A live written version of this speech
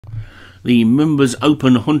The Members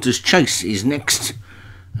Open Hunters Chase is next,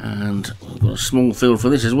 and we've got a small field for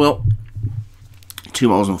this as well. 2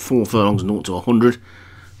 miles and 4 furlongs, 0 to 100.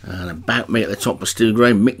 And about me at the top for Stu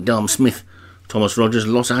Gray, Mick Darm-Smith, Thomas Rogers,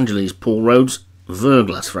 Los Angeles, Paul Rhodes,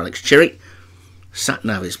 Verglass for Alex Cherry.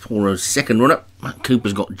 Satnav is Paul Rhodes' second runner. Matt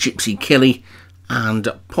Cooper's got Gypsy Kelly and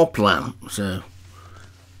Poplan. So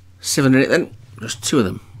 7 in it then, just 2 of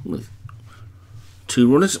them with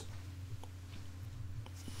 2 runners.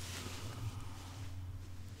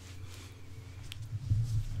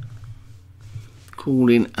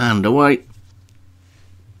 Calling and away.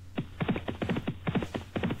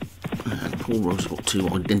 And Paul Rhodes got 2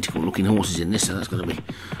 identical looking horses in this, so that's going to be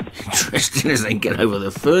interesting as they get over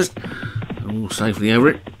the first. All safely over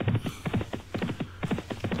it.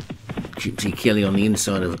 Gypsy Kelly on the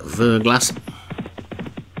inside of Verglass.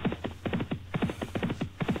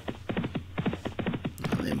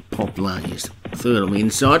 And then Poplar is third on the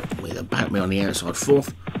inside, with About Me on the outside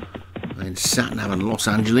fourth. And then Satnav and Los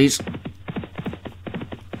Angeles.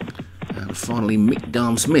 And finally Mick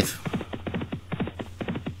Darm-Smith.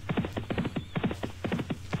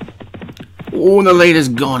 Oh, and the leader's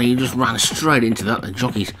gone. He just ran straight into that. The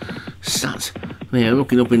jockey's sat there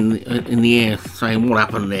looking up in the air saying what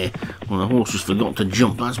happened there. Well, the horse just forgot to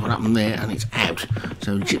jump. That's what happened there, and it's out.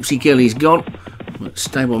 So Gypsy Kelly's gone, but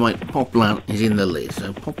stablemate Poplan is in the lead.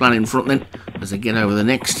 So Poplan in front then as they get over the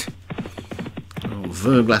next.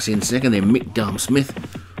 Verglass in second, then Mick Darm-Smith,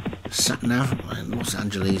 Satnav and Los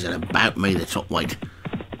Angeles, and About Me the top weight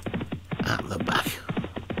at the back.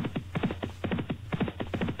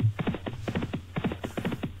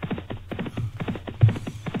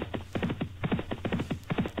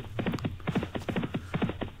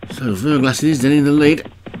 So Verglass is then in the lead,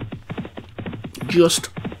 just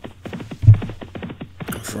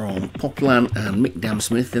from Poplan and Mick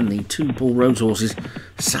Darm-Smith, and the 2 Paul Rhodes horses,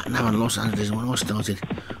 Satnav and Los Angeles. When I started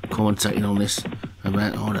commentating on this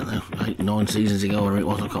about, I don't know, 8, 9 seasons ago, or it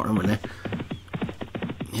was, I can't remember now,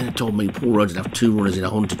 you told me Paul Rhodes would have 2 runners in a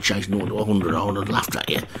hunter chase 0 to 100, I would have laughed at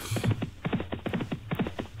you.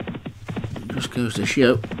 It just goes to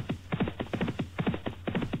show,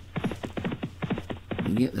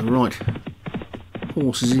 you get the right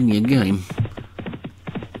horses in your game,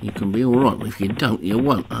 you can be alright, but if you don't, you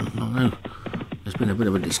won't. And I know there's been a bit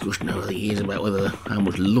of a discussion over the years about how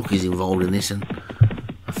much luck is involved in this, and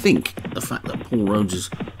I think the fact that Paul Rhodes has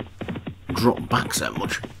dropped back so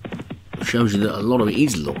much shows you that a lot of it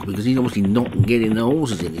is luck, because he's obviously not getting the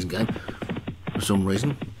horses in his game for some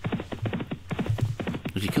reason.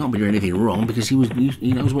 But he can't be doing anything wrong, because he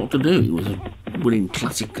knows what to do. He was winning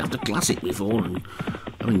classic after classic before, and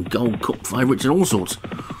having Gold Cup favourites and all sorts.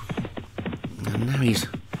 And now he's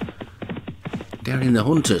down in the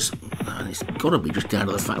hunters, and it's got to be just down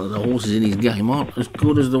to the fact that the horses in his game aren't as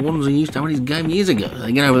good as the ones he used to have in his game years ago.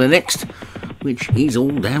 They get over the next, which is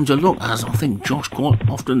all down to luck, as I think Josh quite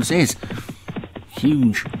often says.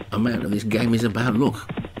 Huge amount of this game is about luck,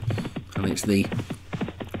 and it's the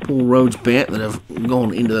Paul Rhodes pair that have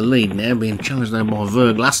gone into the lead now, being challenged there by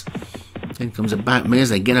Verglass. Then comes About Me as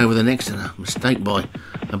they get over the next, and a mistake by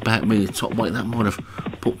About Me, the top weight. That might have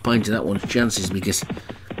put pain to that one's chances, because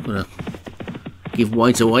got to give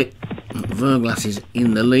weight away. Verglass is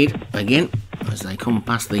in the lead again as they come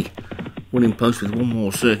past the winning post with 1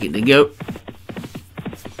 more circuit to go.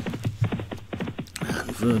 And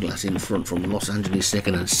Verglass in front from Los Angeles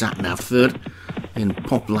second and Satnav third. Then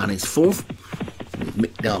Poplan is fourth with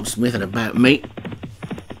Mick Darm-Smith and About Me.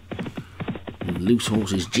 The loose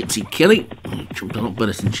horse is Gypsy Kelly. She jumped a lot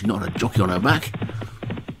better since she's not had a jockey on her back.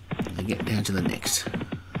 They get down to the next.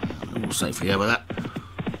 All safely over that.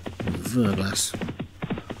 Verglass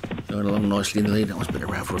going along nicely in the lead. That one's been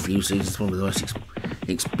around for a few seasons. One of the most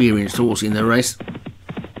experienced horse in the race.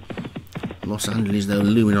 Los Angeles though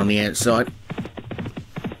looming on the outside.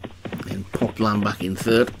 Then Poplan back in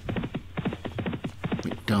third.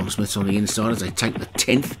 Mick Darm-Smith's on the inside as they take the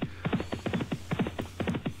 10th.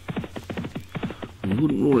 And you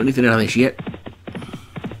wouldn't rule anything out of this yet.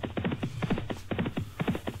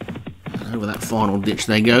 And over that final ditch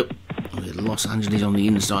they go. Los Angeles on the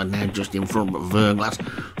inside now, just in front, but Verglass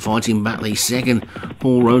fighting back the second.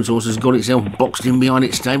 Paul Rhodes horse has got itself boxed in behind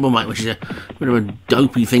its stablemate, which is a bit of a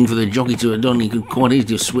dopey thing for the jockey to have done. He could quite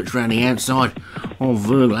easily have switched around the outside of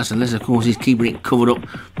Verglass, unless of course he's keeping it covered up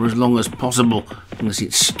for as long as possible, unless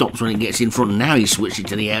it stops when it gets in front. Now he's switched it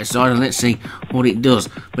to the outside, and let's see what it does.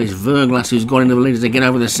 But it's Verglass who's got into the lead as they get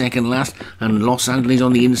over the second last, and Los Angeles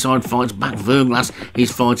on the inside fights back. Verglass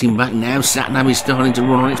is fighting back now. Satnav is starting to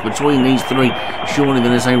run on. It's between these three. Surely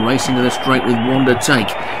then as they race into the straight with 1 to take.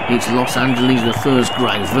 It's Los Angeles the first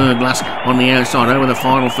Gray. Verglas on the outside. Over the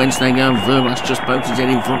final fence they go. Verglas just pokes his head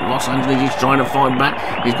in front. Los Angeles is trying to fight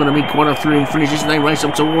back. It's going to be quite a thrilling finish as they race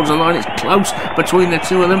up towards the line. It's close between the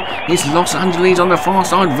two of them. It's Los Angeles on the far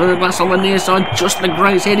side. Verglas on the near side. Just the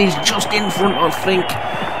Gray's head is just in front, I think.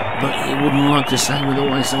 But you wouldn't like to say with the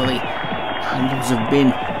way some of the handles have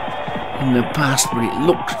been in the past. But it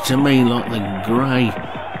looked to me like the Gray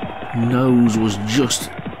nose was just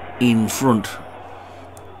in front.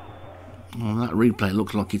 Well, that replay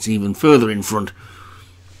looks like it's even further in front.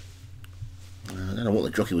 I don't know what the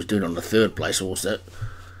jockey was doing on the third place horse there.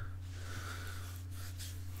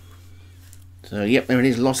 So, yep, there it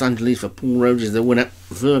is. Los Angeles for Paul Rhodes is the winner.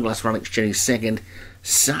 Verglas for Alex Cherry second.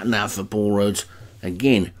 Satnav for Paul Rhodes,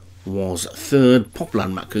 again, was third.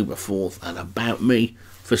 Popland Matt Cooper fourth. And About Me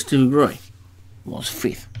for Stu Gray was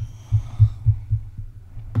fifth.